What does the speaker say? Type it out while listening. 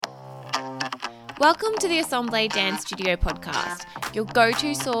Welcome to the Assemble Dance Studio podcast, your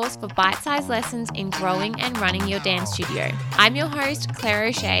go-to source for bite-sized lessons in growing and running your dance studio. I'm your host, Claire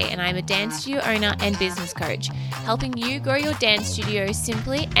O'Shea, and I'm a dance studio owner and business coach, helping you grow your dance studio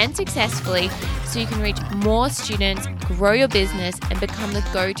simply and successfully so you can reach more students, grow your business, and become the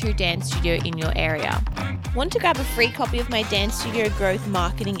go-to dance studio in your area. Want to grab a free copy of my Dance Studio Growth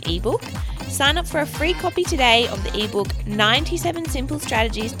Marketing ebook? Sign up for a free copy today of the ebook 97 Simple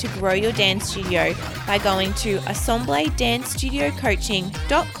Strategies to Grow Your Dance Studio by going to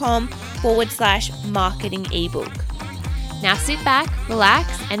assembledancestudiocoaching.com/marketing ebook. Now sit back, relax,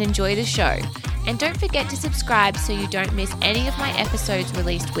 and enjoy the show. And don't forget to subscribe so you don't miss any of my episodes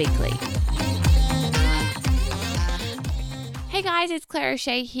released weekly. Hey guys, it's Claire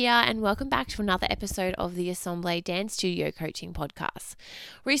O'Shea here and welcome back to another episode of the Assemble Dance Studio Coaching Podcast.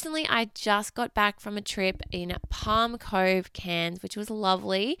 Recently, I just got back from a trip in Palm Cove, Cairns, which was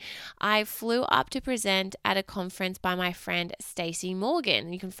lovely. I flew up to present at a conference by my friend Stacey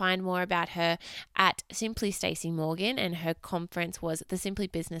Morgan. You can find more about her at Simply Stacey Morgan, and her conference was the Simply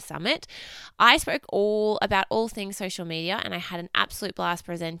Business Summit. I spoke about all things social media and I had an absolute blast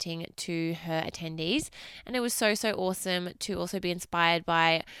presenting to her attendees, and it was so awesome to also be inspired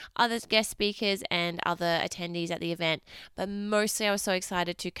by other guest speakers and other attendees at the event. But mostly I was so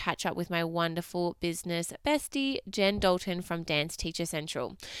excited to catch up with my wonderful business bestie, Jen Dalton from Dance Teacher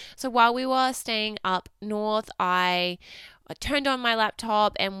Central. So while we were staying up north, I turned on my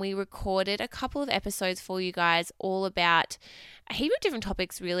laptop and we recorded a couple of episodes for you guys, all about a heap of different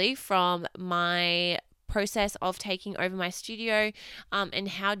topics really, from my process of taking over my studio and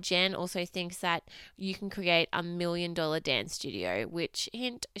how Jen also thinks that you can create $1 million dance studio, which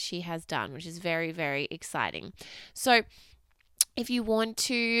hint she has done, which is very exciting. So if you want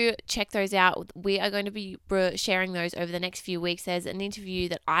to check those out, we are going to be sharing those over the next few weeks. There's an interview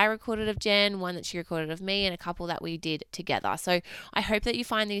that I recorded of Jen, one that she recorded of me, and a couple that we did together. So I hope that you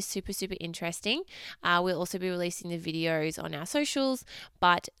find these super interesting. We'll also be releasing the videos on our socials,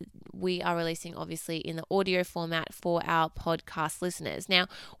 but we are releasing obviously in the audio format for our podcast listeners. Now,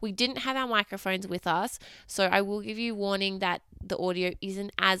 we didn't have our microphones with us, so I will give you warning that the audio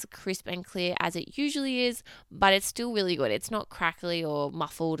isn't as crisp and clear as it usually is, but it's still really good. It's not crackly or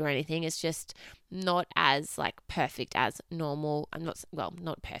muffled or anything. It's just not as perfect as normal. Not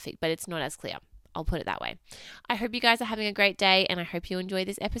perfect, but it's not as clear. I'll put it that way. I hope you guys are having a great day and I hope you enjoy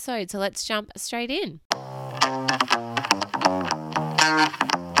this episode. So let's jump straight in.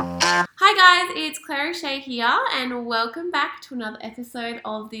 Hi guys, it's Claire O'Shea here and welcome back to another episode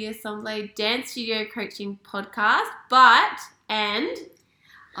of the Assemble Dance Studio Coaching Podcast.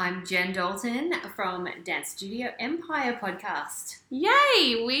 I'm Jen Dalton from Dance Studio Empire Podcast.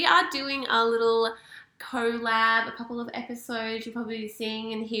 Yay! We are doing a little collab, a couple of episodes. You'll probably be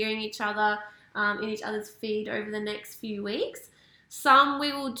seeing and hearing each other in each other's feed over the next few weeks. Some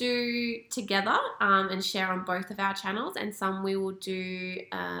we will do together and share on both of our channels, and some we will do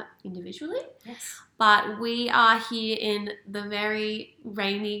individually. Yes. But we are here in the very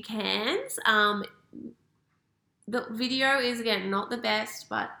rainy Cairns. The video is, again, not the best,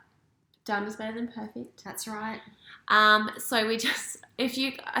 but done is better than perfect. That's right. So I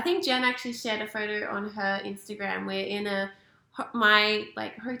think Jen actually shared a photo on her Instagram. We're in my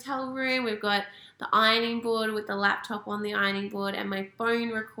hotel room. We've got the ironing board with the laptop on the ironing board and my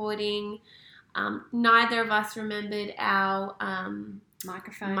phone recording. Neither of us remembered our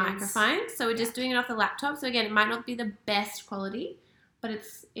microphones. So we're just doing it off the laptop. So again, it might not be the best quality, but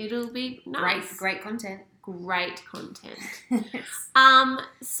it'll be nice. Great content. Great content. Yes.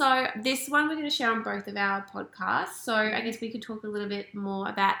 So this one we're going to share on both of our podcasts. So I guess we could talk a little bit more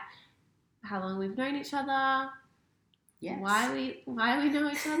about how long we've known each other. Yes. Why we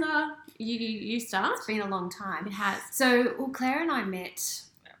know each other. You start. It's been a long time. It has. So, Claire and I met,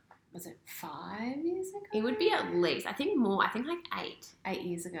 was it 5 years ago? It would be at least, I think more. I think 8. 8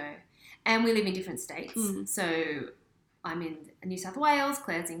 years ago. And we live in different states. So I'm in New South Wales,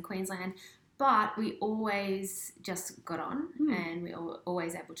 Claire's in Queensland. But we always just got on and we were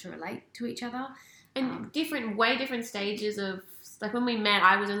always able to relate to each other. And way different stages of, when we met,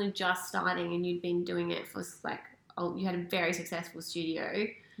 I was only just starting and you'd been doing it for you had a very successful studio.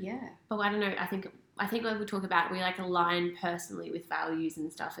 Yeah. But I don't know, I think like we talk about, we align personally with values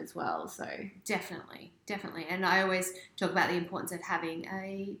and stuff as well. So Definitely. And I always talk about the importance of having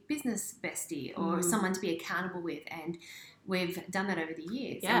a business bestie or someone to be accountable with, and we've done that over the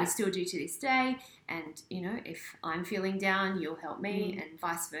years, and we still do to this day. And, if I'm feeling down, you'll help me and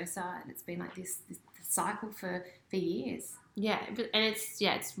vice versa. And it's been like this cycle for years. Yeah, and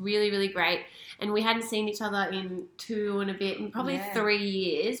it's really great. And we hadn't seen each other in 2 and a bit, and probably 3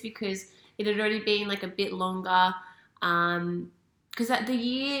 years, because it had already been like a bit longer. Because the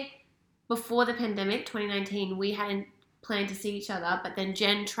year before the pandemic, 2019, we hadn't planned to see each other, but then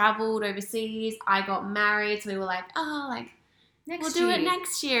Jen traveled overseas. I got married, so we were like, oh, like, we'll do it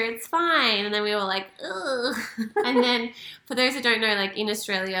next year. It's fine. And then we were like, ugh. And then for those who don't know, like in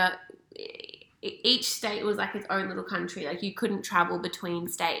Australia, each state was like its own little country. Like you couldn't travel between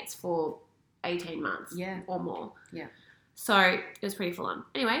states for 18 months or more. Yeah. So it was pretty full on.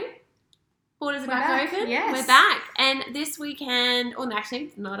 Anyway, borders are back open. Yes. We're back. And this weekend, or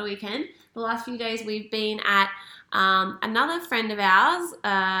actually not a weekend, the last few days we've been at another friend of ours,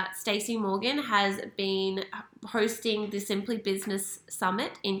 Stacey Morgan, has been hosting the Simply Business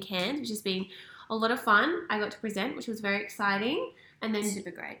Summit in Cairns, which has been a lot of fun. I got to present, which was very exciting. And then super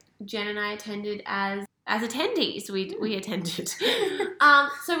great. Jen and I attended as attendees. We attended.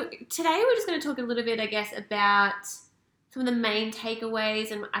 So today we're just going to talk a little bit, I guess, about some of the main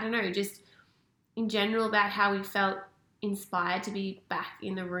takeaways and, I don't know, just in general about how we felt inspired to be back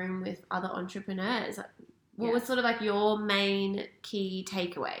in the room with other entrepreneurs. What was sort of like your main key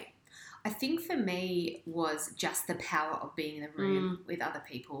takeaway? I think for me was just the power of being in the room with other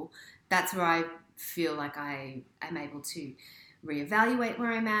people. That's where I feel like I am able to reevaluate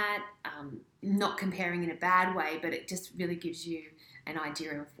where I'm at, not comparing in a bad way, but it just really gives you an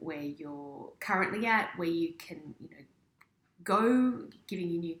idea of where you're currently at, where you can, go, giving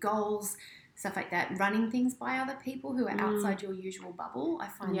you new goals, stuff like that, running things by other people who are outside your usual bubble. I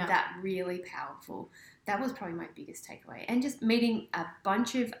find that really powerful. That was probably my biggest takeaway. And just meeting a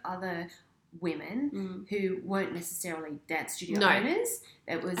bunch of other women who weren't necessarily dance studio owners.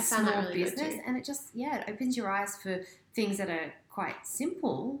 It was small really business, and it just, it opens your eyes for things that are quite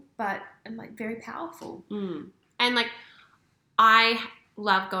simple, but like very powerful. And like, I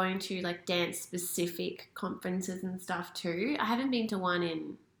love going to like dance specific conferences and stuff too. I haven't been to one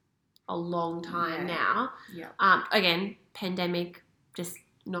in a long time now. Again, pandemic, just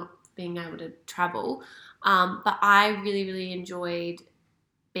not being able to travel. But I really, really enjoyed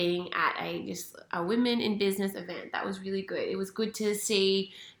being at a women in business event. That was really good. It was good to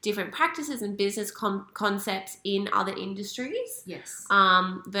see different practices and business concepts in other industries. Yes.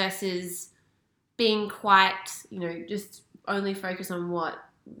 Versus being quite, just only focus on what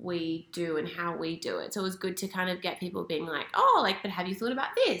we do and how we do it. So it was good to kind of get people being like, oh, like, but have you thought about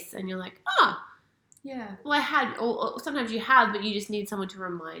this? And you're like, oh, yeah. Well, I had, or sometimes you have, but you just need someone to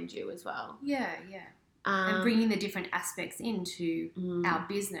remind you as well. Yeah. And bringing the different aspects into our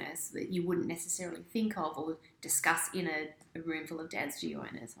business that you wouldn't necessarily think of or discuss in a room full of dance studio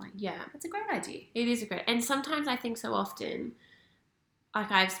owners. Like, that's a great idea. It is a great, and sometimes I think so often,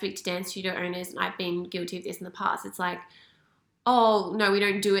 like I speak to dance studio owners, and I've been guilty of this in the past. It's like, oh, no, we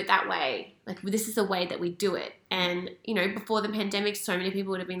don't do it that way. Like, this is the way that we do it. And, before the pandemic, so many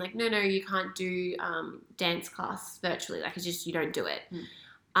people would have been like, no, you can't do dance class virtually. Like, it's just, you don't do it.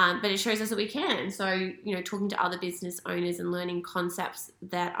 But it shows us that we can. So, talking to other business owners and learning concepts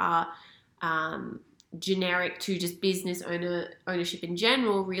that are generic to just business ownership in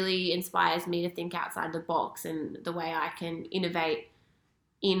general really inspires me to think outside the box and the way I can innovate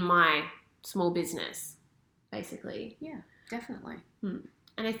in my small business, basically. Yeah, definitely.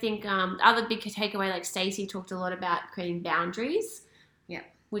 And I think other big takeaway, like Stacey talked a lot about creating boundaries,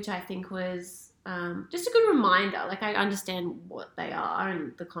 which I think was just a good reminder. Like, I understand what they are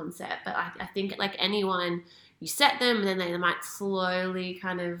and the concept, but I think like anyone, you set them and then they might slowly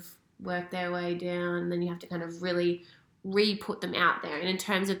kind of work their way down, and then you have to kind of really re-put them out there. And in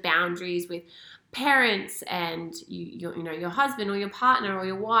terms of boundaries with parents and your husband or your partner or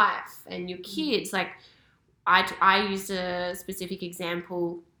your wife and your kids, like I used a specific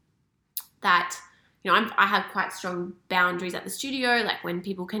example that I have quite strong boundaries at the studio, like when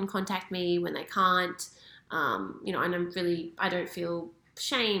people can contact me, when they can't, and I don't feel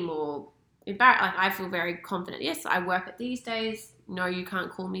shame or embarrassed. Like, I feel very confident. Yes, I work at these days. No, you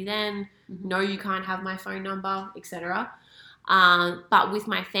can't call me then. No, you can't have my phone number, etc. But with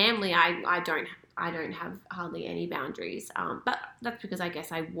my family, I don't have hardly any boundaries. But that's because I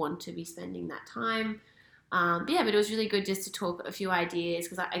guess I want to be spending that time. But it was really good just to talk a few ideas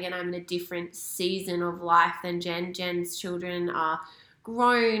because, again, I'm in a different season of life than Jen. Jen's children are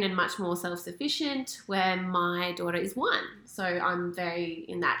grown and much more self-sufficient, where my daughter is 1. So I'm very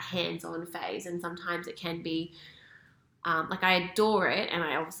in that hands-on phase, and sometimes it can be like, I adore it, and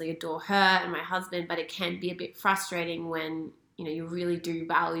I obviously adore her and my husband, but it can be a bit frustrating when you really do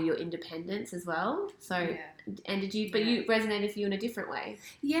value your independence as well. So, and did you? But you resonated for you in a different way.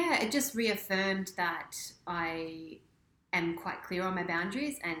 Yeah, it just reaffirmed that I am quite clear on my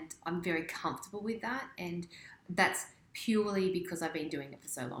boundaries, and I'm very comfortable with that, and that's purely because I've been doing it for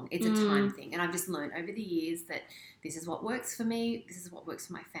so long. It's a time thing. And I've just learned over the years that this is what works for me. This is what works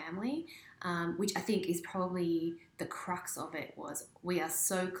for my family, which I think is probably the crux of it. Was we are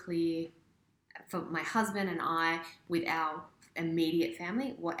so clear for my husband and I with our immediate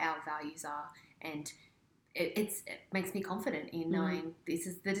family what our values are, and it makes me confident in knowing this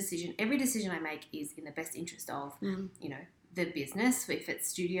is the decision. Every decision I make is in the best interest of the business if it's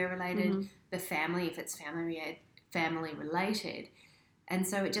studio related, the family if it's family related, and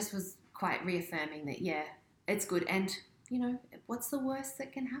so it just was quite reaffirming that it's good. And what's the worst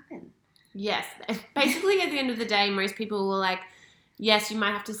that can happen? Yes, basically at the end of the day, most people will like, yes, you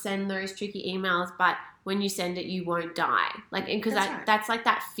might have to send those tricky emails, but when you send it, you won't die. Like, because that's like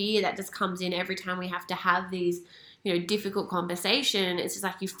that fear that just comes in every time we have to have these, difficult conversation. It's just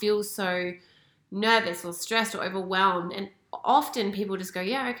like you feel so nervous or stressed or overwhelmed, and often people just go,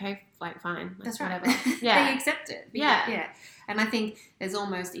 yeah, okay, like fine, like, that's right. Whatever. Yeah, they accept it. Yeah. And I think there's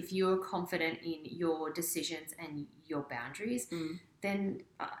almost, if you're confident in your decisions and your boundaries, then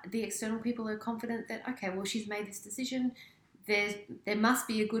the external people are confident that, okay, well, she's made this decision. There must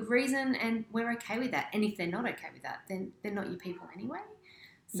be a good reason, and we're okay with that. And if they're not okay with that, then they're not your people anyway.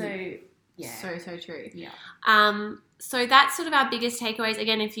 So, yeah. So true. Yeah. So that's sort of our biggest takeaways.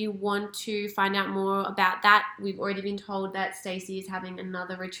 Again, if you want to find out more about that, we've already been told that Stacey is having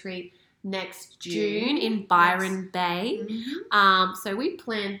another retreat next June in Byron Bay. So we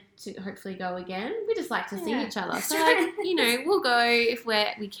plan to hopefully go again. We just like to see each other. So, we'll go if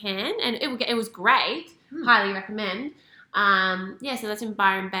we can. And it was great. Highly recommend. So that's in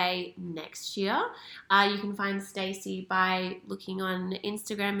Byron Bay next year. You can find Stacey by looking on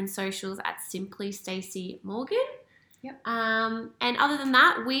Instagram and socials at Simply Stacey Morgan. Yep. And other than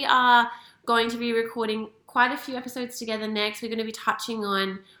that, we are going to be recording quite a few episodes together next. We're going to be touching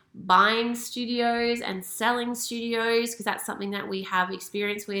on buying studios and selling studios, because that's something that we have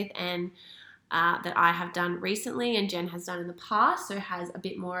experience with and that I have done recently and Jen has done in the past, so has a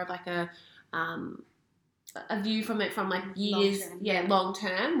bit more of like a view from it from like years, long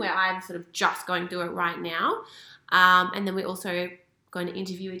term, where I'm sort of just going through it right now. And then we're also going to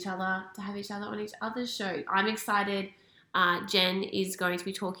interview each other to have each other on each other's show. I'm excited. Jen is going to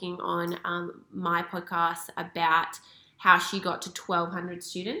be talking on my podcast about how she got to 1,200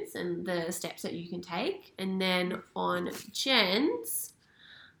 students and the steps that you can take. And then on Jen's,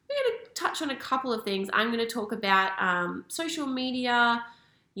 we're going to touch on a couple of things. I'm going to talk about social media,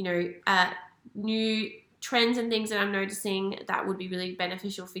 new trends and things that I'm noticing that would be really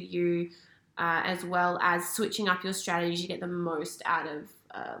beneficial for you, as well as switching up your strategy to get the most out of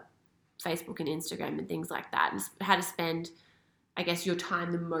Facebook and Instagram and things like that, and how to spend, I guess, your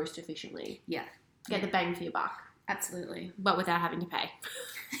time the most efficiently. Yeah. Get the bang for your buck. Absolutely. But without having to pay.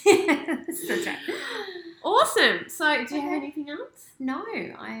 That's right. Awesome. So do you have anything else? No,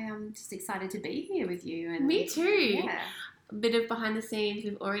 I am just excited to be here with you. And me too. Yeah. A bit of behind the scenes.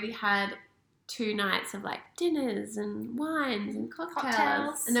 We've already had 2 nights of like dinners and wines and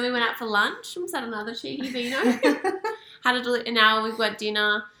cocktails. And then we went out for lunch and had another cheeky vino. And now we've got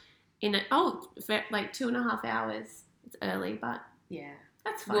dinner for like 2.5 hours. It's early, but yeah,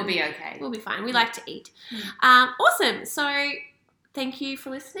 that's fine. We'll be okay. We'll be fine. We like to eat. Awesome. So thank you for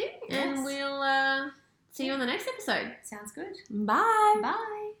listening, and we'll see you on the next episode. Sounds good. Bye.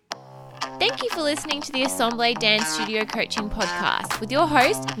 Bye. Thank you for listening to the Assemble Dance Studio Coaching Podcast with your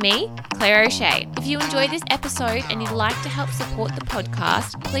host, me, Claire O'Shea. If you enjoyed this episode and you'd like to help support the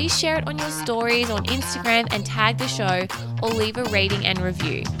podcast, please share it on your stories on Instagram and tag the show, or leave a rating and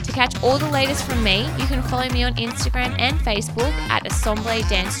review. To catch all the latest from me, you can follow me on Instagram and Facebook at Assemble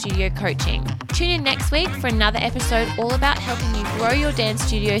Dance Studio Coaching. Tune in next week for another episode all about helping you grow your dance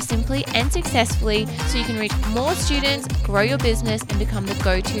studio simply and successfully, so you can reach more students, grow your business, and become the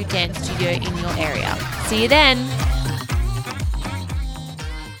go-to dance studio in your area. See you then.